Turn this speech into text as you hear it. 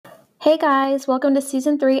Hey guys, welcome to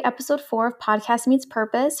Season 3, Episode 4 of Podcast Meets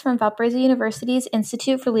Purpose from Valparaiso University's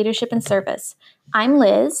Institute for Leadership and Service. I'm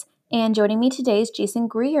Liz, and joining me today is Jason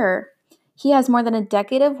Greer. He has more than a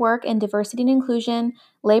decade of work in diversity and inclusion,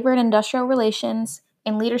 labor and industrial relations,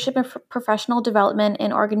 and leadership and professional development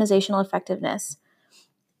and organizational effectiveness.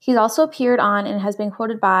 He's also appeared on and has been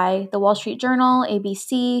quoted by The Wall Street Journal,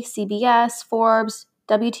 ABC, CBS, Forbes,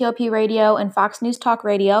 WTOP Radio, and Fox News Talk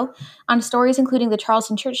Radio on stories including the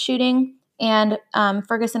Charleston church shooting and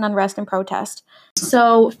Ferguson unrest and protest.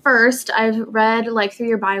 So first, I've read through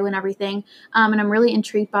your bio and everything, and I'm really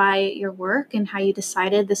intrigued by your work and how you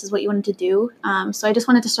decided this is what you wanted to do. So I just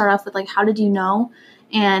wanted to start off with how did you know,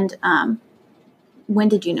 and when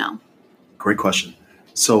did you know? Great question.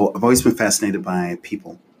 So I've always been fascinated by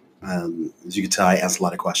people. As you can tell, I ask a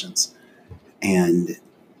lot of questions. And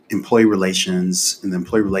employee relations in the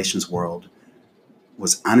employee relations world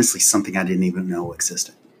was honestly something I didn't even know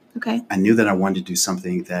existed. Okay. I knew that I wanted to do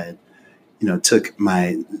something that, took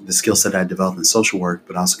the skill set I developed in social work,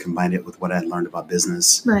 but also combined it with what I had learned about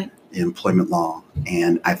business, right, employment law.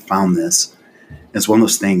 And I found this. It's one of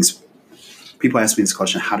those things. People ask me this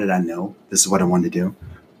question, how did I know this is what I wanted to do?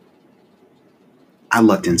 I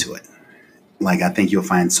looked into it. I think you'll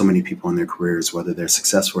find so many people in their careers, whether they're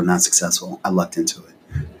successful or not successful, I looked into it.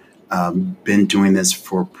 Been doing this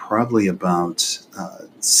for probably about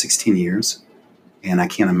 16 years, and I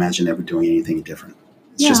can't imagine ever doing anything different.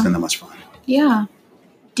 It's just been that much fun. Yeah.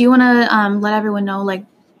 Do you want to let everyone know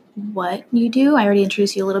what you do? I already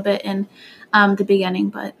introduced you a little bit in the beginning,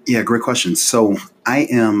 but yeah, great question. So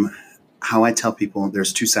how I tell people,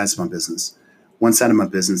 there's two sides to my business. One side of my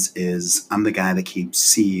business is I'm the guy that keeps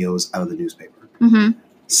CEOs out of the newspaper. Mm-hmm.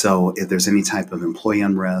 So if there's any type of employee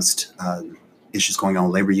unrest, issues going on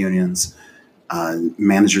with labor unions,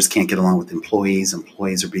 managers can't get along with employees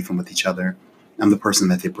are beefing with each other, I'm the person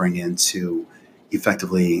that they bring in to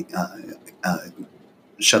effectively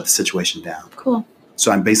shut the situation down. Cool.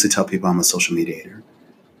 So I basically tell people I'm a social mediator.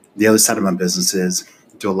 The other side of my business is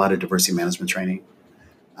do a lot of diversity management training.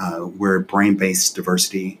 We're a brain-based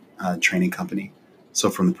diversity training company. So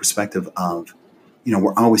from the perspective of,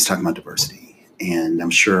 we're always talking about diversity. And I'm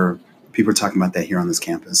sure people are talking about that here on this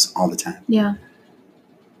campus all the time. Yeah.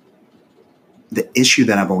 The issue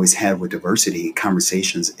that I've always had with diversity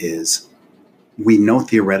conversations is we know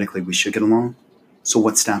theoretically we should get along. So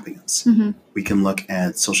what's stopping us? Mm-hmm. We can look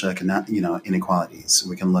at social economic, inequalities.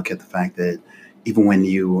 We can look at the fact that even when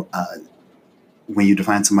you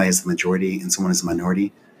define somebody as the majority and someone as a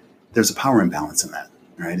minority, there's a power imbalance in that.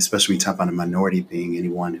 Right, especially when you talk about a minority being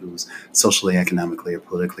anyone who's socially, economically, or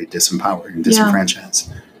politically disempowered and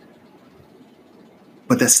disenfranchised. Yeah.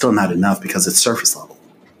 But that's still not enough because it's surface level,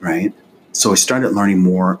 right? So I started learning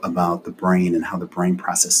more about the brain and how the brain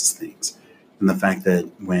processes things. And the fact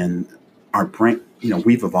that when our brain,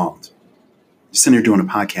 we've evolved. You're sitting here doing a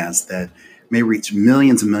podcast that may reach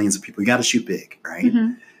millions and millions of people. You got to shoot big, right?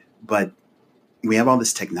 Mm-hmm. But we have all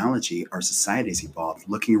this technology. Our society's evolved.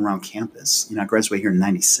 Looking around campus, I graduated here in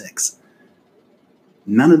 '96.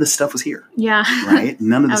 None of this stuff was here. Yeah. Right?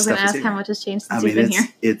 None of this stuff was here. I was going to ask how much has changed since you've been here.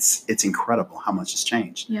 It's incredible how much has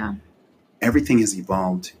changed. Yeah. Everything has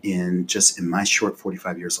evolved in my short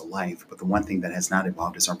 45 years of life. But the one thing that has not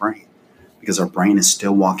evolved is our brain. Because our brain is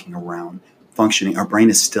still walking around, functioning. Our brain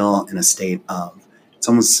is still in a state of,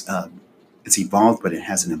 it's evolved, but it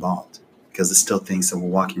hasn't evolved. Because it still thinks that we're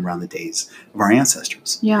walking around the days of our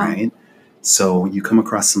ancestors, right? So you come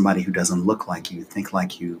across somebody who doesn't look like you, think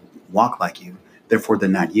like you, walk like you, therefore they're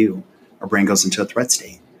not you. Our brain goes into a threat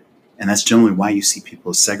state. And that's generally why you see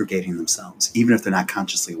people segregating themselves, even if they're not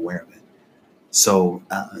consciously aware of it. So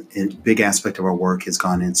a big aspect of our work has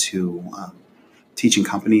gone into teaching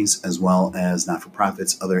companies as well as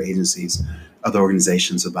not-for-profits, other agencies, other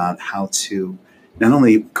organizations about how to not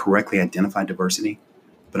only correctly identify diversity,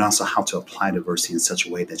 but also how to apply diversity in such a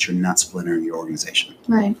way that you're not splintering your organization.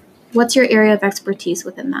 Right. What's your area of expertise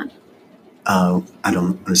within that? I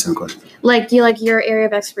don't understand the question. Your area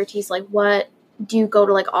of expertise, what do you go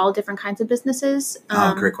to all different kinds of businesses?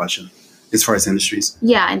 Great question. As far as industries?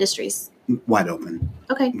 Yeah, industries. Wide open.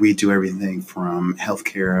 Okay. We do everything from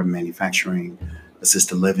healthcare, manufacturing,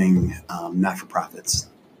 assisted living, not-for-profits.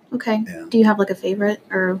 Okay. Yeah. Do you have a favorite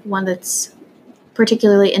or one that's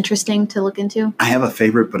particularly interesting to look into? I have a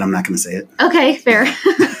favorite, but I'm not going to say it. Okay, fair.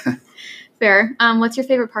 Fair. What's your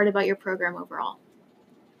favorite part about your program overall?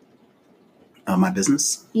 My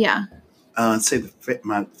business? Yeah. I'd say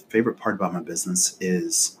my favorite part about my business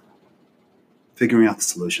is figuring out the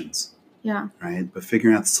solutions. Yeah. Right? But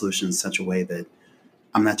figuring out the solutions in such a way that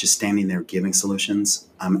I'm not just standing there giving solutions.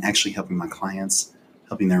 I'm actually helping my clients,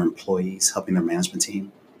 helping their employees, helping their management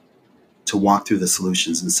team. to walk through the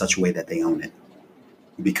solutions in such a way that they own it.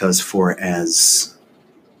 Because for as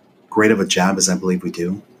great of a job as I believe we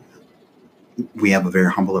do, we have a very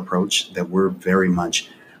humble approach that we're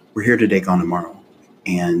here today, gone tomorrow.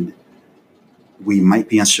 And we might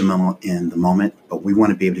be instrumental in the moment, but we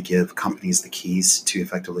want to be able to give companies the keys to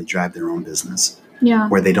effectively drive their own business,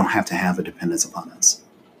 where they don't have to have a dependence upon us.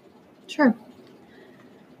 Sure.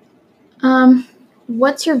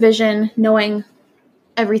 What's your vision, knowing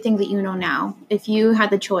everything that you know now? If you had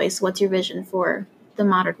the choice, what's your vision for the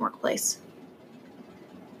modern workplace?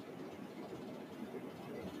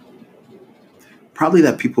 Probably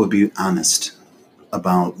that people would be honest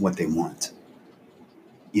about what they want.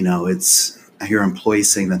 I hear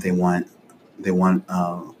employees saying that they want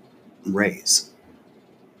a raise.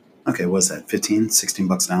 Okay, what's that? 15, 16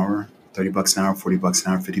 bucks an hour, 30 bucks an hour, 40 bucks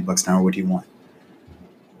an hour, 50 bucks an hour. What do you want?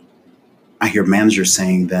 I hear managers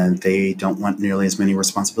saying that they don't want nearly as many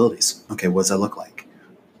responsibilities. Okay, what does that look like?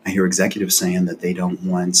 I hear executives saying that they don't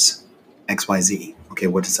want XYZ. Okay,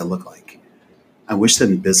 what does that look like? I wish that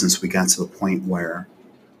in business we got to the point where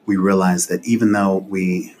we realize that even though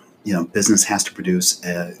business has to produce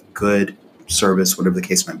a good service, whatever the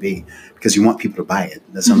case might be, because you want people to buy it.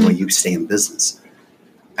 That's the only way you stay in business.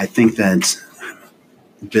 I think that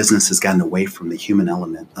business has gotten away from the human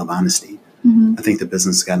element of honesty. I think the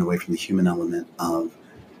business has gotten away from the human element of,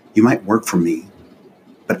 you might work for me,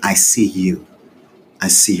 but I see you. I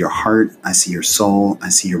see your heart. I see your soul. I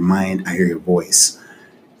see your mind. I hear your voice.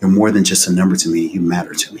 You're more than just a number to me. You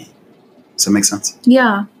matter to me. Does that make sense?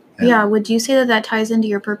 Yeah. Would you say that ties into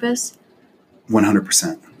your purpose?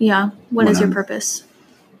 100%. Yeah. What is your purpose?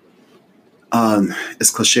 As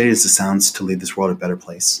cliche as it sounds, to leave this world a better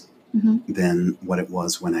place than what it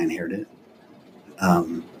was when I inherited it.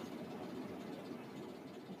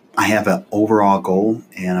 I have an overall goal,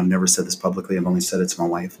 and I've never said this publicly. I've only said it to my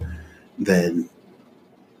wife, that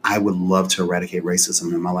I would love to eradicate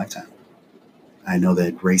racism in my lifetime. I know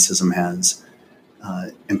that racism has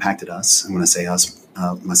impacted us. I'm going to say us,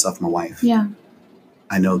 myself and my wife. Yeah.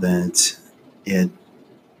 I know that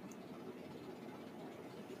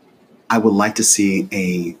I would like to see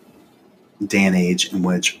a day and age in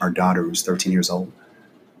which our daughter, who's 13 years old,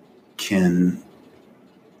 can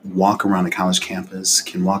walk around a college campus,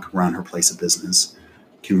 can walk around her place of business,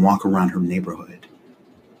 can walk around her neighborhood,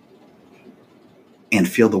 and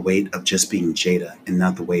feel the weight of just being Jada and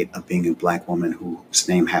not the weight of being a Black woman whose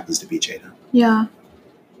name happens to be Jada. Yeah.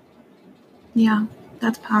 Yeah,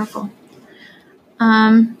 that's powerful.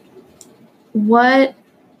 What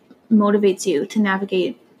motivates you to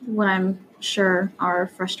navigate what I'm sure are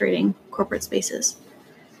frustrating corporate spaces?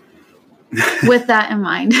 With that in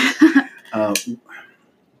mind.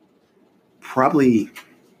 Probably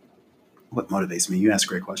what motivates me. You ask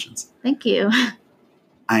great questions. Thank you.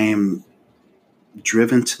 I am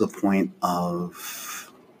driven to the point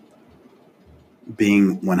of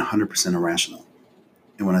being 100% irrational.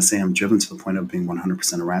 And when I say I'm driven to the point of being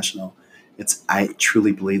 100% irrational, I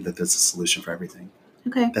truly believe that there's a solution for everything.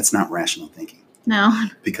 Okay. That's not rational thinking. No.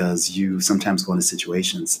 Because you sometimes go into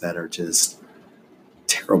situations that are just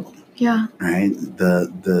terrible. Yeah. Right?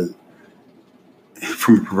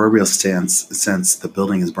 From a proverbial sense, the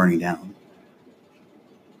building is burning down.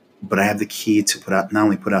 But I have the key to not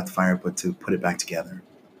only put out the fire, but to put it back together.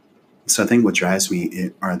 So I think what drives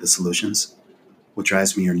me are the solutions. What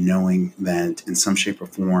drives me are knowing that in some shape or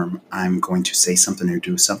form, I'm going to say something or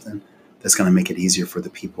do something that's going to make it easier for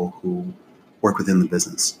the people who work within the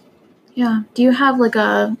business. Yeah. Do you have like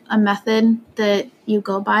a method that you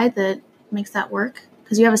go by that makes that work?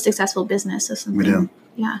 Because you have a successful business or something. We do.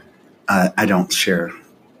 Yeah. I don't share.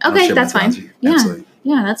 Okay, that's fine. Yeah. Absolutely.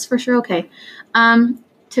 Yeah, that's for sure okay.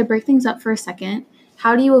 To break things up for a second,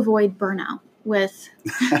 how do you avoid burnout with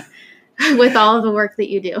all of the work that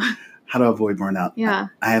you do? How to avoid burnout? Yeah.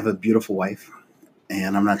 I have a beautiful wife,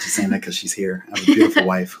 and I'm not just saying that because she's here. I have a beautiful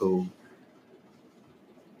wife who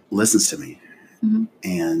listens to me. Mm-hmm.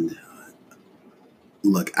 And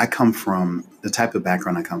look, I come from the type of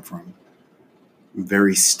background I come from,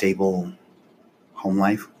 very stable home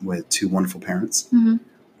life with two wonderful parents. Mm-hmm.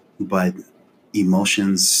 But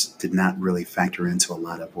emotions did not really factor into a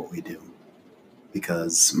lot of what we do,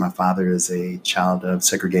 because my father is a child of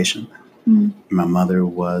segregation. Mm. My mother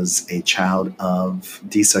was a child of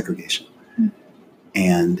desegregation. Mm.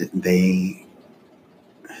 And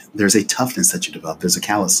there's a toughness that you develop. There's a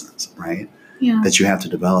callousness, right? Yeah. That you have to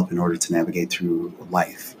develop in order to navigate through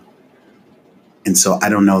life. And so I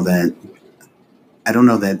don't know that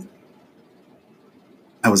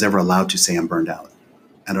I was ever allowed to say I'm burned out.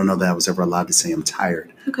 I don't know that I was ever allowed to say I'm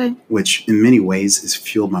tired. Okay. Which in many ways has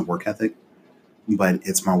fueled my work ethic. but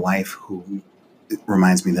it's my wife who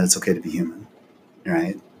reminds me that it's okay to be human,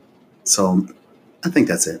 right? So I think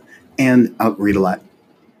that's it. And I'll read a lot.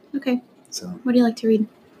 Okay. So What do you like to read?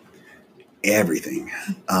 everything.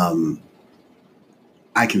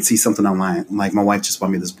 I can see something online. Like my wife just bought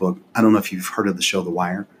me this book. I don't know if you've heard of the show The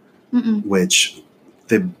Wire, which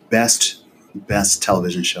the best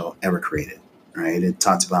television show ever created. Right? It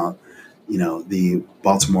talks about the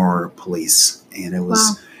Baltimore police, and it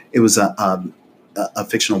was a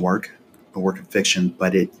fictional work, a work of fiction,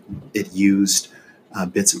 but it used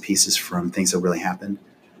bits and pieces from things that really happened.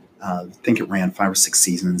 I think it ran 5 or 6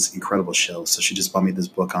 seasons. Incredible show. So she just bought me this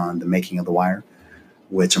book on the making of The Wire,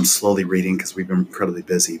 which I'm slowly reading because we've been incredibly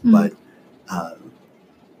busy. But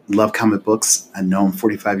love comic books. I know I'm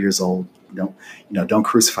 45 years old. Don't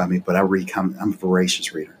crucify me, but I read. I'm a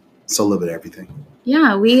voracious reader. So live with everything.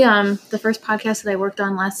 Yeah, we the first podcast that I worked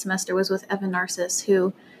on last semester was with Evan Narcissus,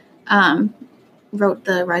 who wrote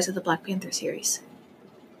the Rise of the Black Panther series.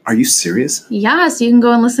 Are you serious? Yeah, so you can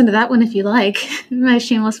go and listen to that one if you like. My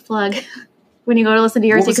shameless plug. When you go to listen to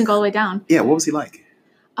yours, you can go all the way down. Yeah, what was he like?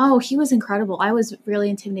 Oh, he was incredible. I was really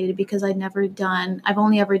intimidated because I've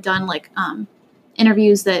only ever done like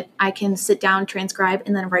interviews that I can sit down, transcribe,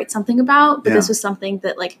 and then write something about. But this was something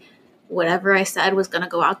that like whatever I said was going to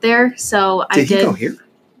go out there. So I did. Did he go here?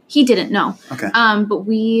 He didn't, no. Okay. But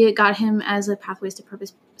we got him as a Pathways to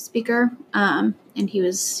Purpose speaker, and he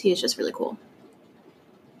was just really cool.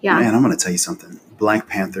 Yeah. Man, I'm going to tell you something. Black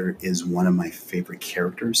Panther is one of my favorite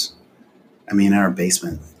characters. I mean, in our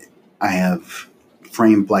basement, I have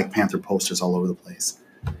framed Black Panther posters all over the place.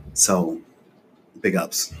 So, big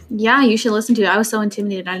ups. Yeah, you should listen to it. I was so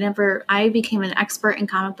intimidated. I became an expert in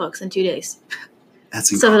comic books in 2 days.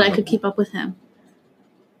 That's incredible. So that I could keep up with him.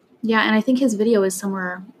 Yeah, and I think his video is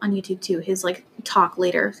somewhere on YouTube too. His like talk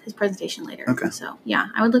later, his presentation later. Okay. So yeah,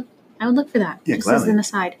 I would look for that. Yeah, just gladly. As an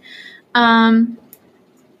aside.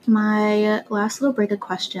 My last little break of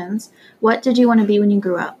questions. What did you want to be when you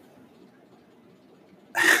grew up?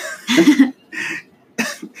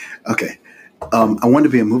 Okay. I wanted to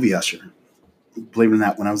be a movie usher. Believe it or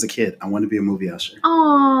not, when I was a kid, I wanted to be a movie usher.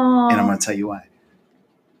 Oh. And I'm going to tell you why.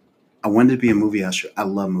 I wanted to be a movie usher. I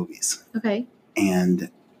love movies. Okay. And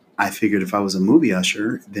I figured if I was a movie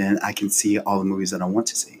usher, then I can see all the movies that I want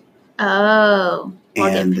to see. Oh.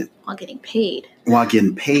 While getting paid. While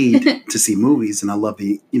getting paid to see movies. And I love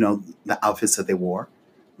the outfits that they wore.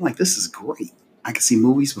 I'm like, this is great. I can see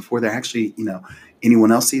movies before they're actually,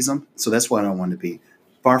 anyone else sees them. So that's what I wanted to be.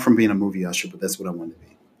 Far from being a movie usher, but that's what I wanted to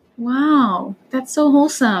be. Wow. That's so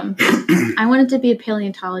wholesome. I wanted to be a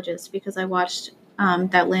paleontologist because I watched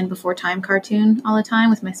that Land Before Time cartoon all the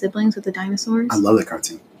time with my siblings with the dinosaurs. I love that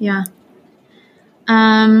cartoon. Yeah.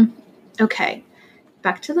 Okay.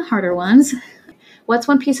 Back to the harder ones. What's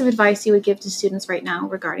one piece of advice you would give to students right now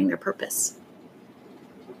regarding their purpose?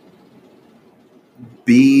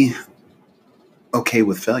 Be okay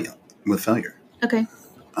with failure. Okay.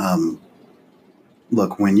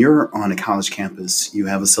 Look, when you're on a college campus, you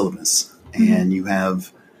have a syllabus, and you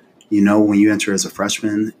have, when you enter as a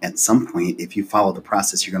freshman, at some point, if you follow the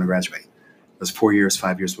process, you're going to graduate. It's 4 years,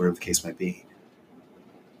 5 years, whatever the case might be.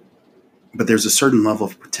 But there's a certain level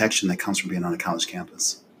of protection that comes from being on a college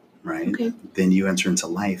campus, right? Okay. Then you enter into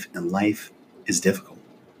life, and life is difficult.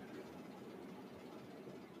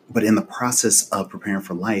 But in the process of preparing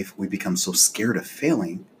for life, we become so scared of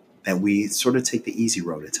failing that we sort of take the easy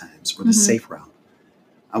road at times, or the safe route.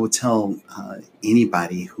 I would tell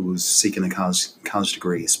anybody who's seeking a college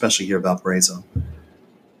degree, especially here at Valparaiso,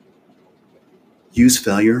 use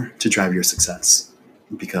failure to drive your success.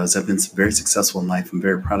 Because I've been very successful in life. I'm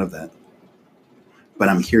very proud of that. But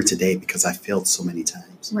I'm here today because I failed so many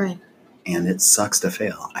times. Right. And it sucks to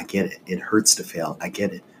fail. I get it. It hurts to fail. I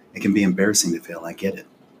get it. It can be embarrassing to fail. I get it.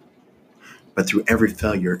 But through every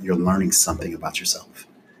failure, you're learning something about yourself.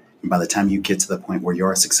 And by the time you get to the point where you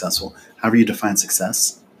are successful, however you define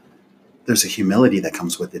success, there's a humility that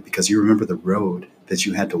comes with it because you remember the road that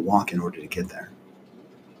you had to walk in order to get there.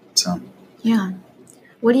 So. Yeah.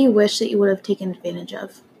 What do you wish that you would have taken advantage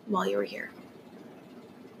of while you were here?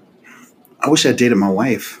 I wish I dated my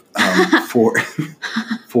wife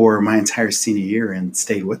for my entire senior year and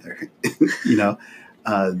stayed with her.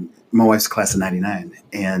 My wife's class of 99.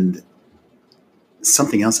 And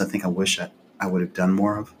something else I think I wish I would have done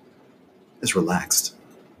more of is relaxed.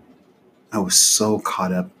 I was so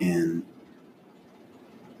caught up in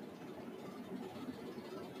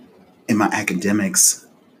my academics.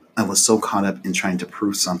 I was so caught up in trying to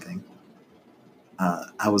prove something.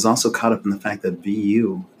 I was also caught up in the fact that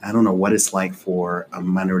VU, I don't know what it's like for a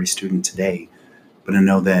minority student today, but I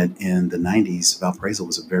know that in the 90s, Valparaiso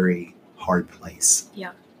was a very hard place.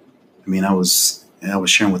 Yeah. I mean, I was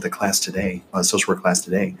sharing with the class today, social work class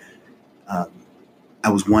today. I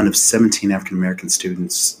was one of 17 African American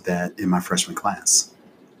students that in my freshman class,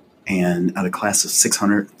 and out of a class of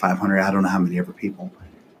 600, 500, I don't know how many ever people,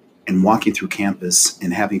 and walking through campus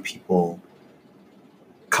and having people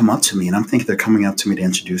come up to me, and I'm thinking they're coming up to me to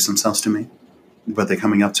introduce themselves to me, but they're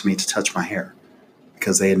coming up to me to touch my hair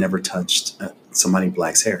because they had never touched somebody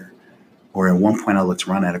black's hair. Or at one point I looked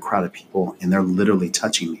around at a crowd of people and they're literally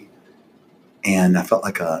touching me. And I felt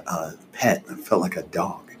like a pet. I felt like a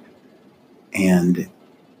dog. And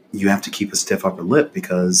you have to keep a stiff upper lip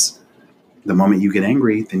because the moment you get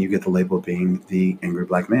angry, then you get the label of being the angry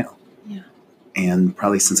black male. Yeah. And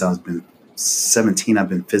probably since I've been 17, I've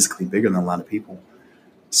been physically bigger than a lot of people.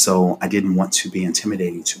 So I didn't want to be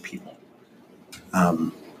intimidating to people.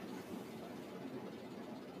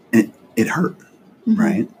 It hurt,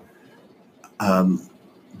 right?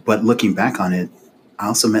 But looking back on it, I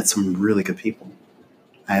also met some really good people.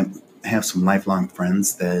 I have some lifelong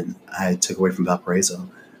friends that I took away from Valparaiso.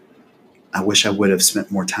 I wish I would have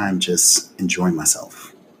spent more time just enjoying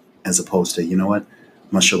myself as opposed to, you know what,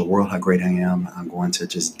 I'm going to show the world how great I am. I'm going to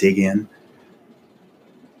just dig in.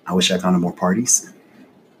 I wish I'd gone to more parties.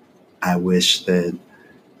 I wish that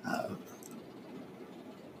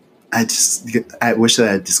I wish that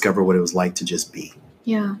I had discovered what it was like to just be.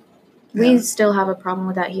 Yeah. We still have a problem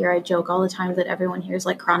with that here. I joke all the time that everyone here is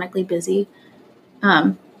like chronically busy.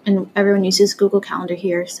 And everyone uses Google Calendar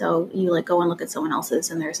here. So you like go and look at someone else's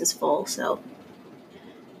and theirs is full. So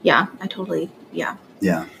yeah,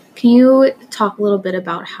 yeah. Can you talk a little bit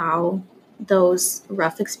about how those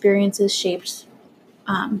rough experiences shaped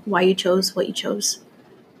why you chose what you chose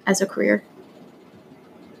as a career?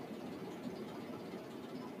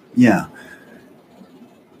 Yeah.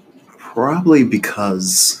 Probably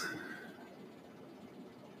because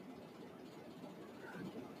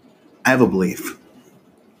I have a belief,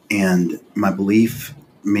 and my belief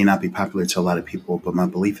may not be popular to a lot of people, but my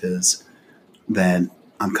belief is that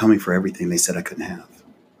I'm coming for everything they said I couldn't have.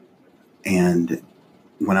 And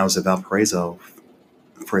when I was at Valparaiso,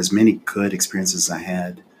 for as many good experiences as I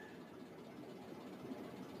had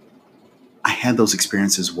those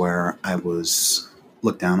experiences where I was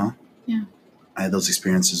looked down on. Yeah. I had those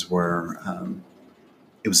experiences where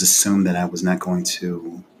it was assumed that I was not going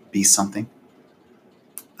to be something.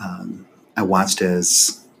 I watched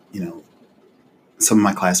as, some of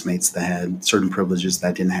my classmates that had certain privileges that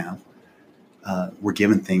I didn't have were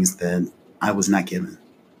given things that I was not given.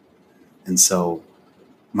 And so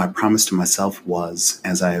my promise to myself was,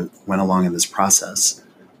 as I went along in this process,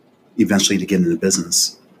 eventually to get into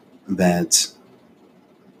business, that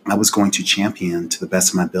I was going to champion to the best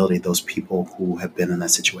of my ability those people who have been in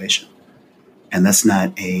that situation. And that's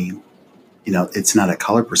not it's not a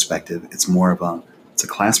color perspective. It's more of it's a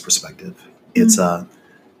class perspective. It's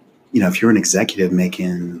if you're an executive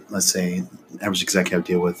making, let's say, average executive I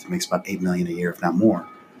deal with makes about $8 million a year, if not more,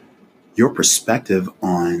 your perspective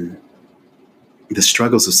on the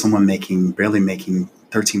struggles of someone barely making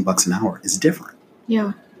 $13 an hour is different.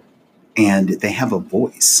 Yeah. And they have a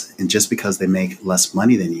voice. And just because they make less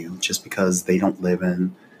money than you, just because they don't live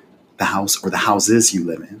in the house or the houses you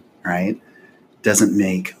live in, right, doesn't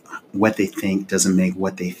make what they think, doesn't make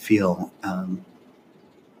what they feel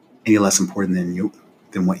any less important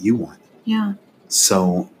than what you want. Yeah.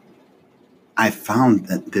 So I found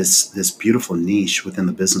that this beautiful niche within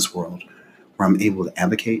the business world where I'm able to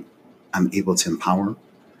advocate, I'm able to empower,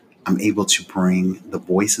 I'm able to bring the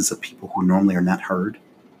voices of people who normally are not heard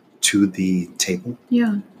to the table.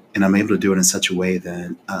 Yeah. And I'm able to do it in such a way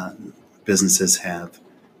that businesses have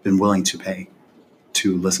been willing to pay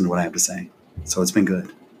to listen to what I have to say. So it's been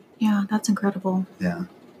good. Yeah, that's incredible. Yeah.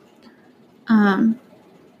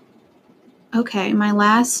 Okay, my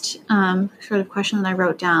last sort of question that I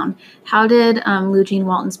wrote down: how did Lou Jean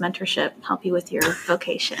Walton's mentorship help you with your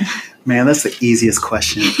vocation? Man, that's the easiest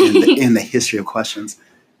question in the history of questions.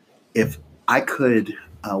 If I could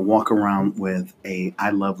walk around with a "I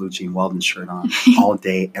love Lou Jean Walton" shirt on all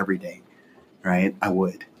day, every day, right? I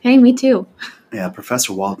would. Hey, me too. Yeah,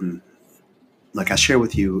 Professor Walton. Like I shared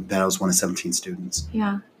with you that I was one of 17 students.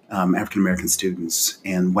 Yeah. African American students,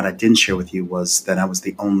 and what I didn't share with you was that I was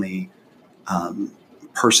the only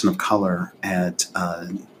person of color at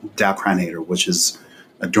Dow Cronator, which is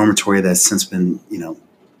a dormitory that's since been,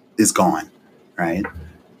 is gone, right?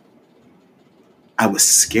 I was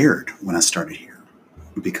scared when I started here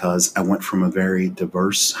because I went from a very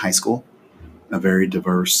diverse high school, a very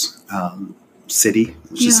diverse city,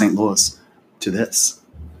 which is St. Louis, to this.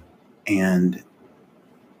 And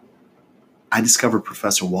I discovered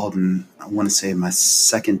Professor Walden, I want to say, my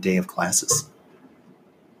second day of classes.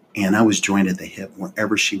 And I was joined at the hip.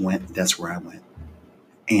 Wherever she went, that's where I went.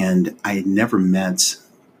 And I had never met,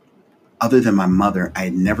 other than my mother, I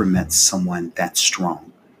had never met someone that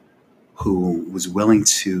strong who was willing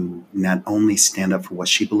to not only stand up for what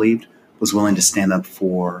she believed, was willing to stand up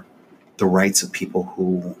for the rights of people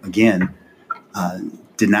who, again,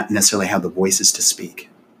 did not necessarily have the voices to speak.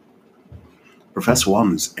 Professor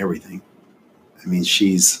Walden is everything. I mean,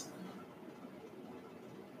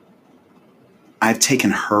 I've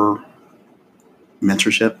taken her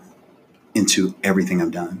mentorship into everything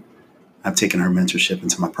I've done. I've taken her mentorship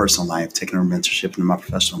into my personal life, taken her mentorship into my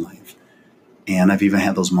professional life. And I've even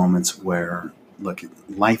had those moments where, look,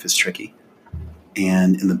 life is tricky.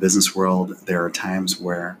 And in the business world, there are times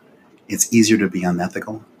where it's easier to be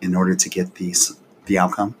unethical in order to get the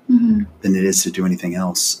outcome than it is to do anything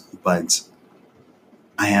else. But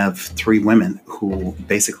I have 3 women who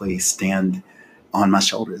basically stand on my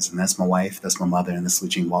shoulders, and that's my wife, that's my mother, and that's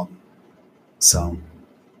Eugene Walden. So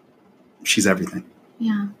she's everything.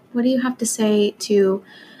 Yeah. What do you have to say to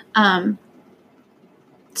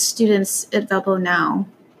students at Valpo now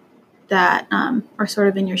that are sort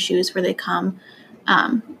of in your shoes, where they come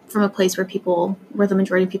from a place where the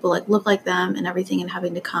majority of people like look like them and everything, and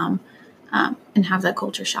having to come and have that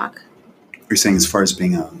culture shock? You're saying as far as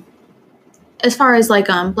being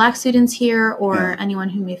like Black students here, or anyone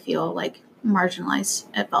who may feel like marginalized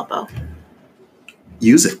at Valpo?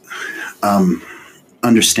 Use it.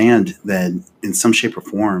 Understand that in some shape or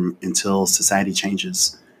form, until society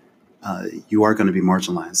changes, you are going to be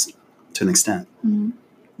marginalized to an extent.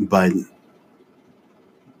 But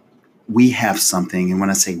we have something, and when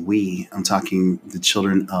I say we, I'm talking the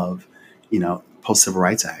children of, post-Civil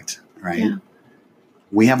Rights Act, right? Yeah.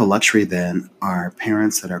 We have a luxury that our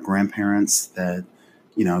parents, that our grandparents, that,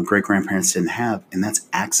 great-grandparents didn't have, and that's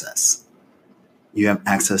access. You have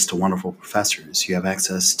access to wonderful professors. You have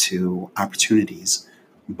access to opportunities,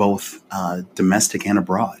 both domestic and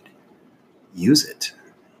abroad. Use it.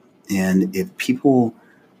 And if people,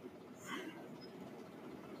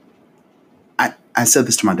 I said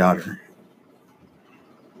this to my daughter,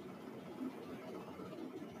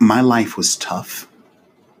 my life was tough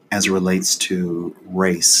as it relates to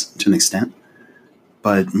race to an extent,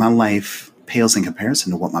 but my life pales in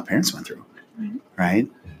comparison to what my parents went through, right?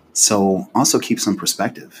 So also keep some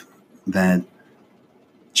perspective that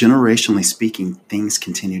generationally speaking, things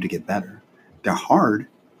continue to get better. They're hard,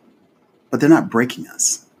 but they're not breaking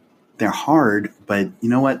us. They're hard, but you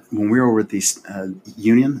know what? When we were over at the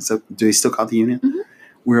union, so do they still call it the union? Mm-hmm.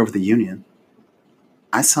 We were over the union.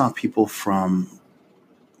 I saw people from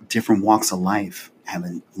different walks of life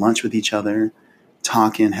having lunch with each other,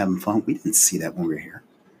 talking, having fun. We didn't see that when we were here.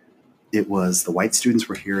 It was the white students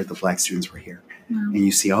were here, the Black students were here. Wow. And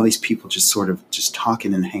you see all these people just sort of just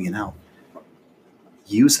talking and hanging out.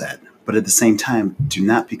 Use that. But at the same time, do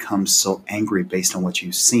not become so angry based on what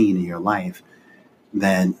you've seen in your life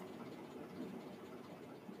that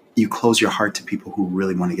you close your heart to people who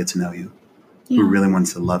really want to get to know you, who really want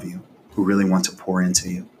to love you, who really want to pour into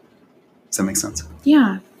you. Does that make sense?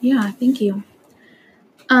 Yeah, thank you.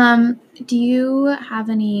 Do you have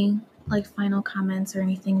any final comments or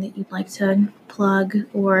anything that you'd like to plug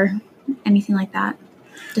or anything like that,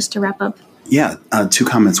 just to wrap up? Yeah, 2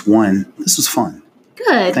 comments. 1, this was fun.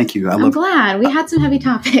 Good. Thank you. I'm glad. We had some heavy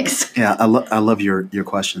topics. Yeah, I love your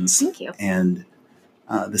questions. Thank you. And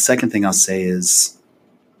the second thing I'll say is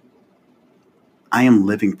I am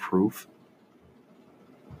living proof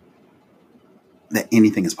that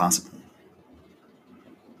anything is possible.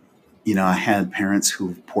 I had parents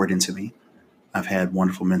who poured into me. I've had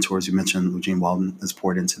wonderful mentors. You mentioned Eugene Walden has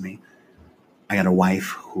poured into me. I got a wife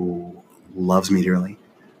who loves me dearly.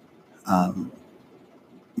 But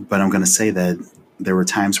I'm going to say that there were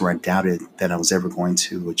times where I doubted that I was ever going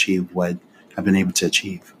to achieve what I've been able to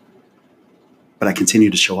achieve. But I continue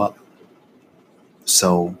to show up.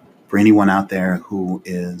 So for anyone out there who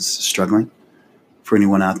is struggling, for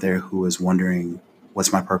anyone out there who is wondering,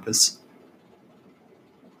 what's my purpose?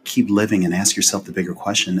 Keep living and ask yourself the bigger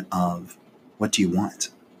question of, what do you want?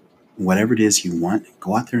 Whatever it is you want,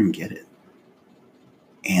 go out there and get it.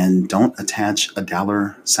 And don't attach a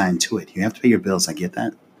dollar sign to it. You have to pay your bills. I get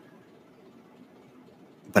that.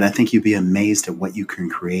 But I think you'd be amazed at what you can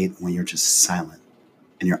create when you're just silent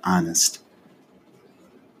and you're honest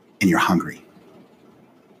and you're hungry.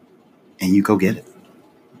 And you go get it.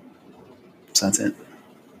 So that's it.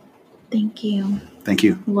 Thank you. Thank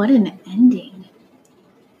you. What an ending.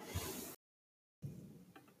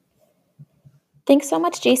 Thanks so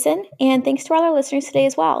much, Jason, and thanks to all our listeners today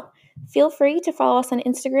as well. Feel free to follow us on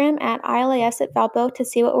Instagram at ILAS at Valpo to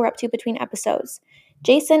see what we're up to between episodes.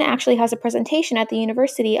 Jason actually has a presentation at the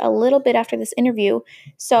university a little bit after this interview,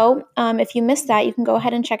 so if you missed that, you can go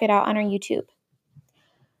ahead and check it out on our YouTube.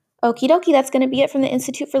 Okie dokie, that's going to be it from the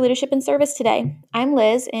Institute for Leadership and Service today. I'm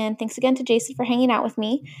Liz, and thanks again to Jason for hanging out with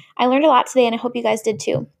me. I learned a lot today, and I hope you guys did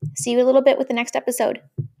too. See you a little bit with the next episode.